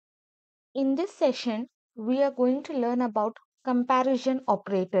In this session, we are going to learn about comparison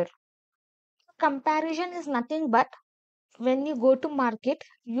operator. Comparison is nothing but when you go to market,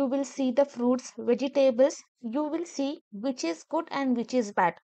 you will see the fruits, vegetables, you will see which is good and which is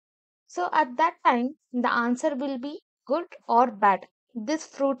bad. So at that time, the answer will be good or bad. This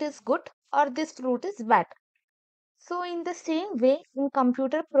fruit is good or this fruit is bad. So in the same way, in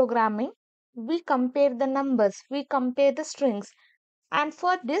computer programming, we compare the numbers, we compare the strings. And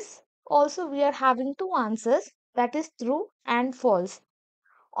for this, also we are having two answers, that is true and false.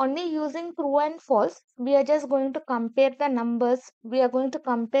 Only using true and false, we are just going to compare the numbers, we are going to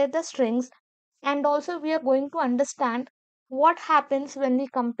compare the strings, and also we are going to understand what happens when we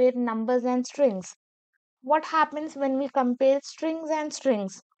compare numbers and strings. What happens when we compare strings and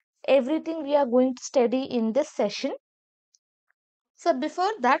strings. Everything we are going to study in this session. So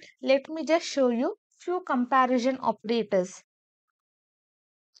before that, let me just show you few comparison operators.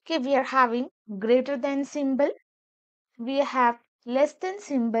 Okay, we are having greater than symbol, we have less than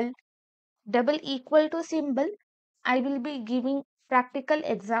symbol, double equal to symbol. I will be giving practical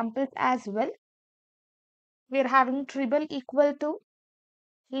examples as well. We are having triple equal to,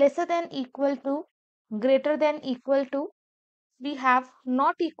 lesser than equal to, greater than equal to. We have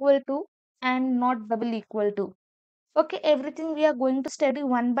not equal to and not double equal to. Okay, everything we are going to study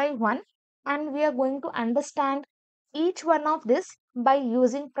one by one, and we are going to understand each one of this by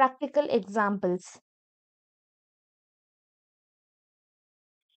using practical examples.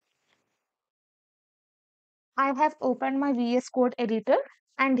 I have opened my VS Code editor,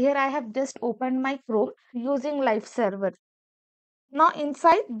 and here I have just opened my Chrome using live server. Now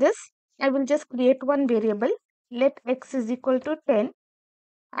inside this, I will just create one variable. Let x is equal to 10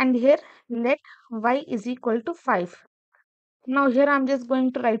 and here let y is equal to 5. Now here I'm just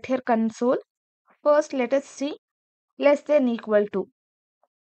going to write here console. First let us see less than equal to.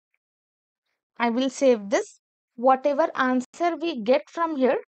 I will save this. Whatever answer we get from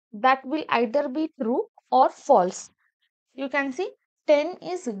here, that will either be true or false. You can see 10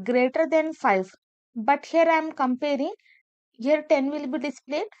 is greater than 5. But here I am comparing. Here 10 will be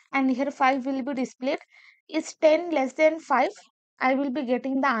displayed and here 5 will be displayed. Is 10 less than 5? I will be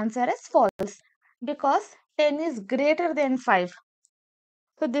getting the answer as false because 10 is greater than 5.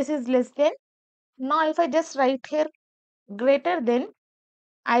 So this is less than. Now if I just write here greater than,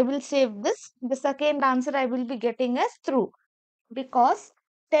 I will save this. The second answer I will be getting as true because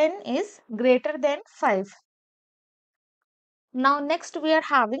 10 is greater than 5. Now next we are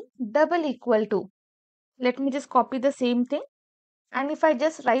having double equal to. Let me just copy the same thing. And if I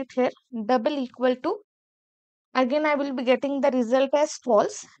just write here double equal to, again I will be getting the result as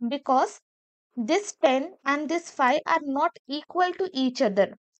false because this 10 and this 5 are not equal to each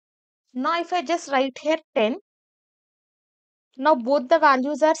other. Now if I just write here 10, now both the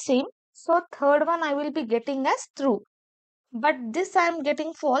values are same. So third one I will be getting as true. But this I am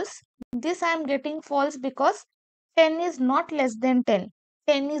getting false. This I am getting false because 10 is not less than 10.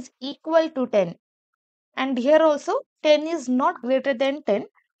 10 is equal to 10. And here also 10 is not greater than 10.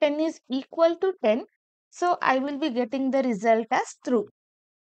 10 is equal to 10. So I will be getting the result as true.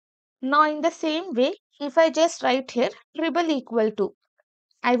 Now in the same way, if I just write here triple equal to,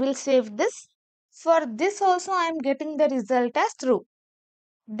 I will save this. For this also I am getting the result as true.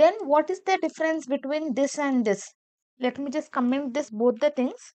 Then what is the difference between this and this? Let me just comment this both the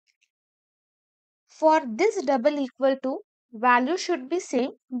things. For this double equal to, value should be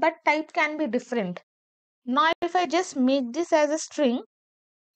same but type can be different. Now if I just make this as a string,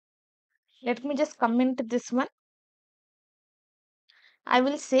 let me just comment this one. I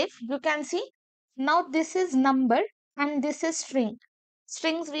will save. You can see now this is number and this is string.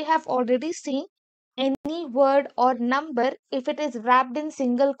 Strings we have already seen. Any word or number, if it is wrapped in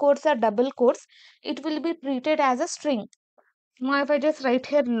single quotes or double quotes, it will be treated as a string. Now if I just write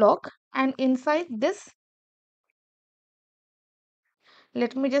here log and inside this,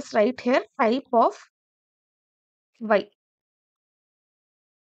 let me just write here type of y.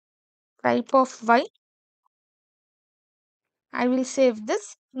 Type of y. I will save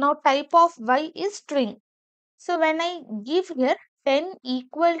this. Now type of y is string. So when I give here 10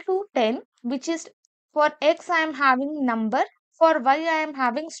 equal to 10, which is for x I am having number, for y I am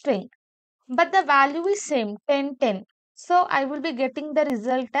having string. But the value is same 10 10. So I will be getting the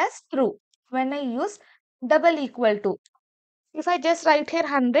result as true when I use double equal to. If I just write here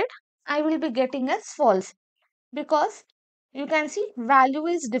 100, I will be getting as false because you can see value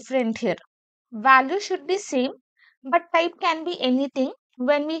is different here. Value should be same but type can be anything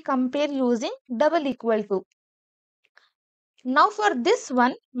when we compare using double equal to. Now for this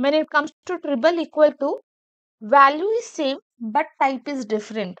one, when it comes to triple equal to, value is same but type is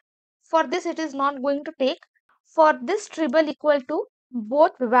different. For this, it is not going to take. For this triple equal to,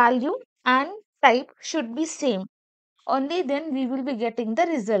 both value and type should be same. Only then we will be getting the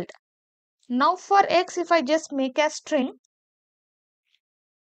result. Now for x, if I just make a string,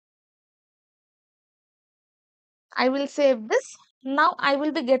 I will save this. Now I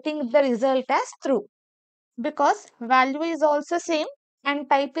will be getting the result as true because value is also same and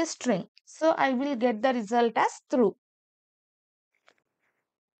type is string. So I will get the result as true.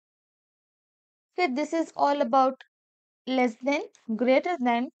 Okay, this is all about less than, greater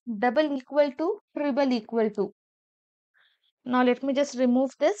than, double equal to, triple equal to. Now let me just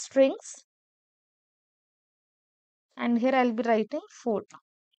remove the strings and here I'll be writing 4.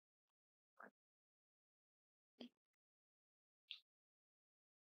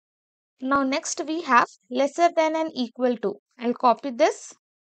 Now next we have lesser than and equal to. I'll copy this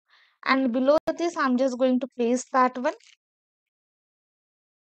and below this I'm just going to paste that one.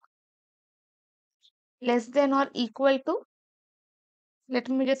 Less than or equal to. Let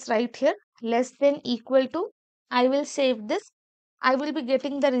me just write here less than equal to. I will save this. I will be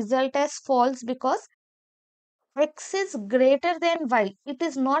getting the result as false because x is greater than y. It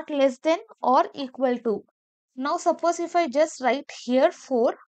is not less than or equal to. Now suppose if I just write here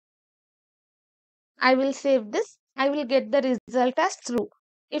 4, I will save this. I will get the result as true.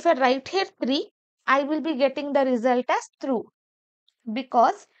 If I write here 3, I will be getting the result as true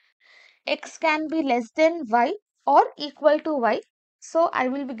because x can be less than y or equal to y. So I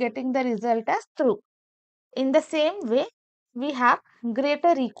will be getting the result as true. In the same way, we have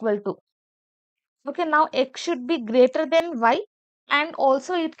greater equal to. Okay, now x should be greater than y and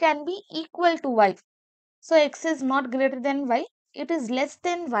also it can be equal to y. So x is not greater than y, it is less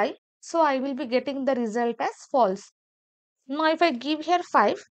than y. So I will be getting the result as false. Now if I give here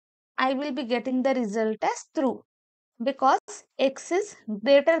 5, I will be getting the result as true because x is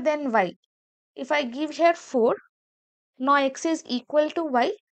greater than y. If I give here 4, now x is equal to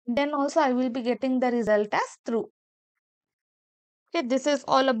y, then also I will be getting the result as true. Okay, this is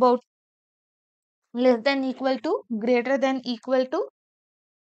all about less than equal to, greater than equal to.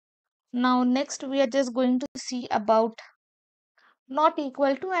 Now next we are just going to see about not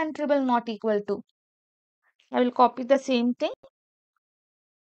equal to and triple not equal to. I will copy the same thing.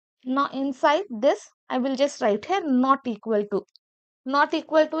 Now inside this I will just write here not equal to. Not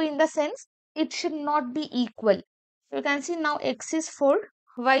equal to in the sense it should not be equal. You can see now x is 4,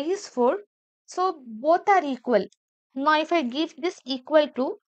 y is 4. So both are equal. Now if I give this equal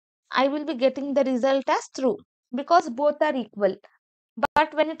to, I will be getting the result as true because both are equal.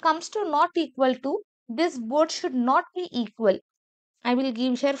 But when it comes to not equal to, this both should not be equal. I will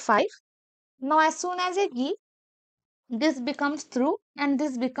give here 5. Now as soon as I give, this becomes true and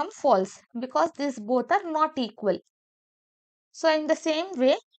this becomes false because these both are not equal. So in the same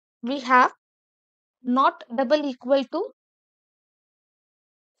way, we have not double equal to,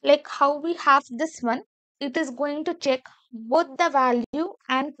 like how we have this one, it is going to check both the value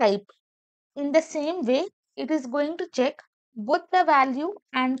and type. In the same way, it is going to check both the value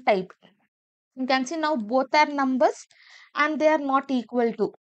and type. You can see now both are numbers and they are not equal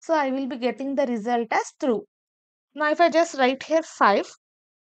to. So I will be getting the result as true. Now if I just write here 5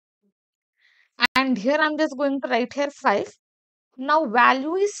 and here I'm just going to write here 5. Now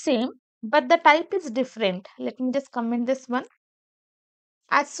value is same but the type is different. Let me just comment this one.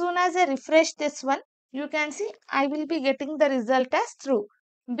 As soon as I refresh this one, you can see I will be getting the result as true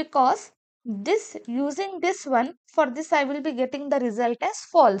because this using this one, for this I will be getting the result as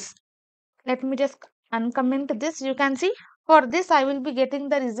false. Let me just uncomment this. You can see for this I will be getting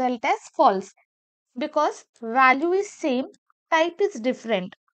the result as false because value is same, type is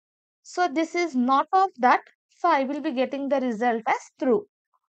different. So this is not of that. So I will be getting the result as true.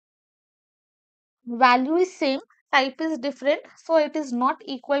 Value is same, type is different. So it is not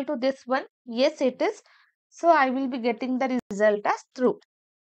equal to this one. Yes, it is. So I will be getting the result as true.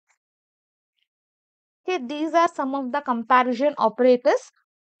 Okay, these are some of the comparison operators.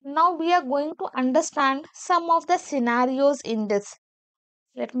 Now we are going to understand some of the scenarios in this.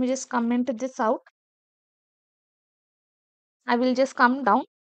 Let me just comment this out. I will just come down.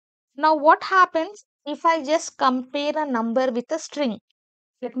 Now what happens if I just compare a number with a string?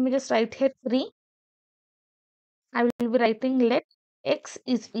 Let me just write here 3. I will be writing let x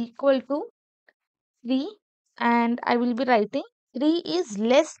is equal to 3 and I will be writing 3 is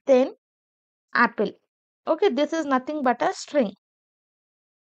less than apple. Okay, this is nothing but a string.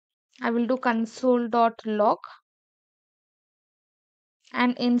 I will do console.log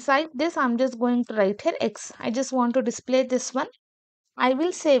and inside this I'm just going to write here x. I just want to display this one. I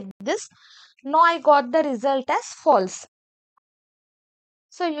will save this. Now I got the result as false.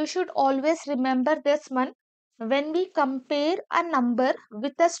 So you should always remember this one. When we compare a number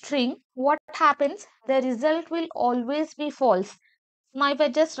with a string, what happens? The result will always be false. Now if I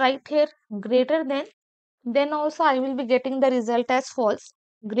just write here greater than, then also I will be getting the result as false.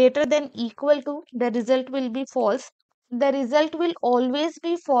 Greater than equal to, the result will be false. The result will always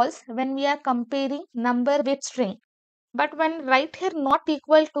be false when we are comparing number with string. But when write here not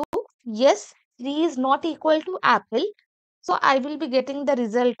equal to, yes, 3 is not equal to apple. So I will be getting the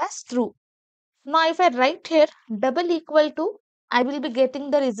result as true. Now if I write here double equal to, I will be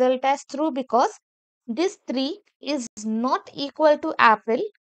getting the result as true because this 3 is not equal to apple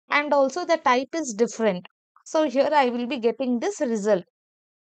and also the type is different. So here I will be getting this result.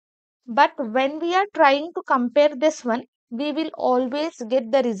 But when we are trying to compare this one, we will always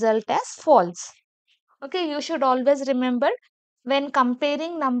get the result as false. Okay, you should always remember when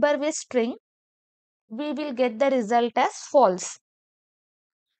comparing number with string, we will get the result as false.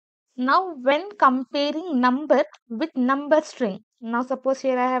 Now, when comparing number with number string, now suppose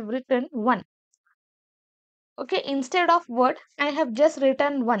here I have written 1. Okay, instead of word, I have just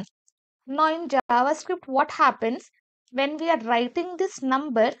written 1. Now, in JavaScript, what happens when we are writing this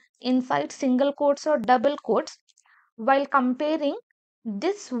number inside single quotes or double quotes, while comparing,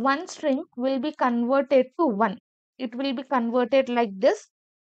 this one string will be converted to 1. It will be converted like this,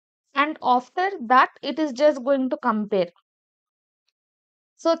 and after that, it is just going to compare.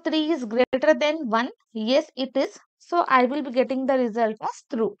 So 3 is greater than 1. Yes, it is. So I will be getting the result as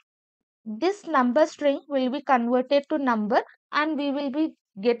true. This number string will be converted to number and we will be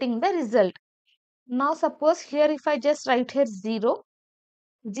getting the result. Now suppose here if I just write here 0,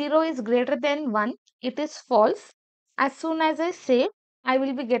 0 is greater than 1. It is false. As soon as I save, I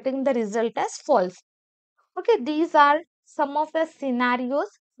will be getting the result as false. Okay, these are some of the scenarios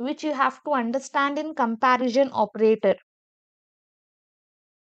which you have to understand in comparison operator.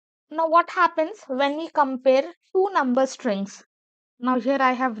 Now what happens when we compare two number strings? Now here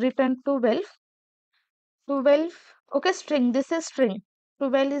I have written 12. 12, okay, string, this is string.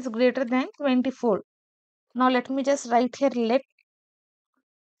 12 is greater than 24. Now let me just write here let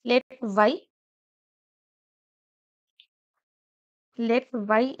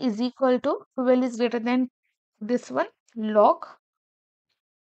y is equal to 12 is greater than this one log.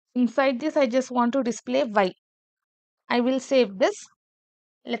 Inside this I just want to display y. I will save this.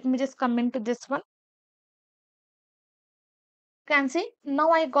 Let me just come into this one. Can see now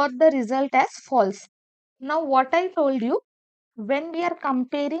I got the result as false. Now what I told you, when we are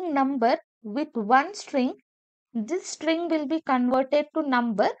comparing number with one string, this string will be converted to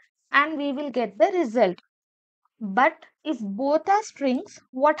number and we will get the result. But if both are strings,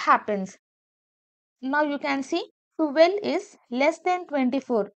 what happens? Now you can see 12 is less than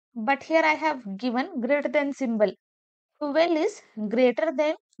 24. But here I have given greater than symbol. 12 is greater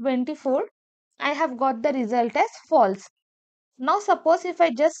than 24. I have got the result as false. Now suppose if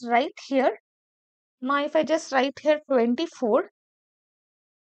I just write here, 24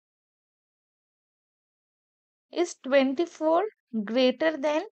 is 24 greater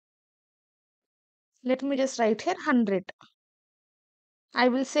than, let me just write here 100. I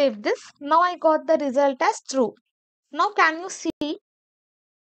will save this. Now I got the result as true. Now can you see,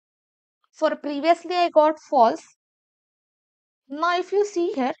 for previously I got false. Now if you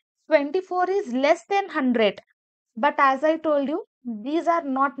see here, 24 is less than 100. But as I told you, these are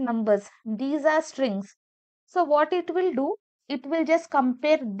not numbers. These are strings. So what it will do, it will just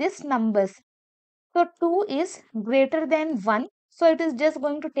compare these numbers. So 2 is greater than 1. So it is just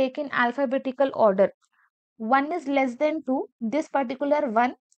going to take in alphabetical order. 1 is less than 2. This particular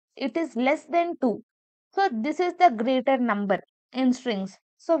 1, it is less than 2. So this is the greater number in strings.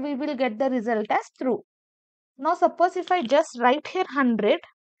 So we will get the result as true. Now suppose if I just write here 100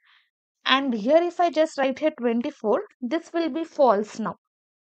 and here if I just write here 24, this will be false now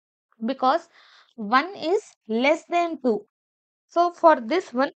because 1 is less than 2. So for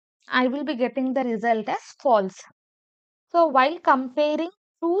this one, I will be getting the result as false. So while comparing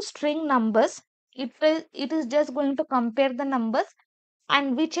two string numbers, it is just going to compare the numbers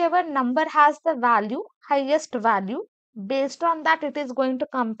and whichever number has the value, highest value, based on that it is going to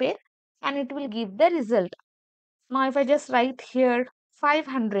compare and it will give the result. Now if I just write here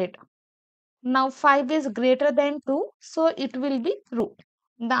 500, now 5 is greater than 2, so it will be true.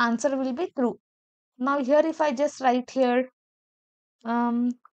 The answer will be true. Now here if I just write here,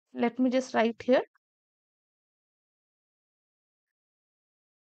 let me just write here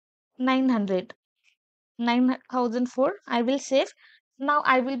 900. 9004, I will save. Now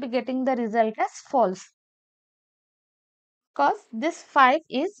I will be getting the result as false because this 5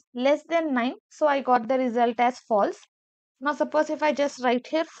 is less than 9, so I got the result as false. Now suppose if I just write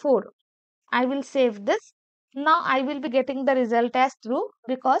here 4, I will save this. Now I will be getting the result as true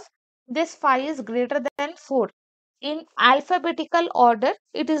because this 5 is greater than 4. In alphabetical order,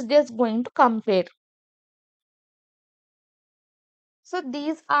 it is just going to compare. So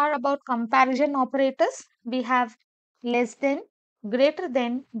these are about comparison operators. We have less than, greater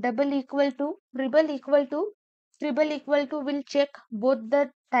than, double equal to, triple equal to. Triple equal to will check both the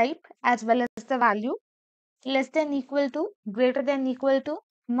type as well as the value. Less than equal to, greater than equal to,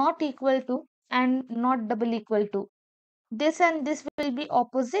 not equal to, and not double equal to. This and this will be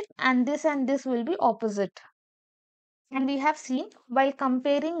opposite, and this will be opposite. And we have seen while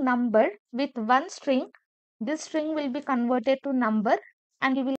comparing number with one string, this string will be converted to number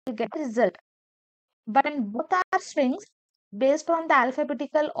and we will get result. But when both are strings based on the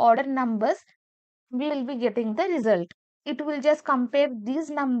alphabetical order numbers, we will be getting the result. It will just compare these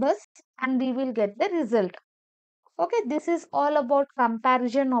numbers and we will get the result. Okay, this is all about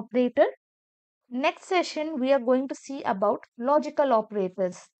comparison operator. Next session, we are going to see about logical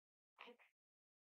operators.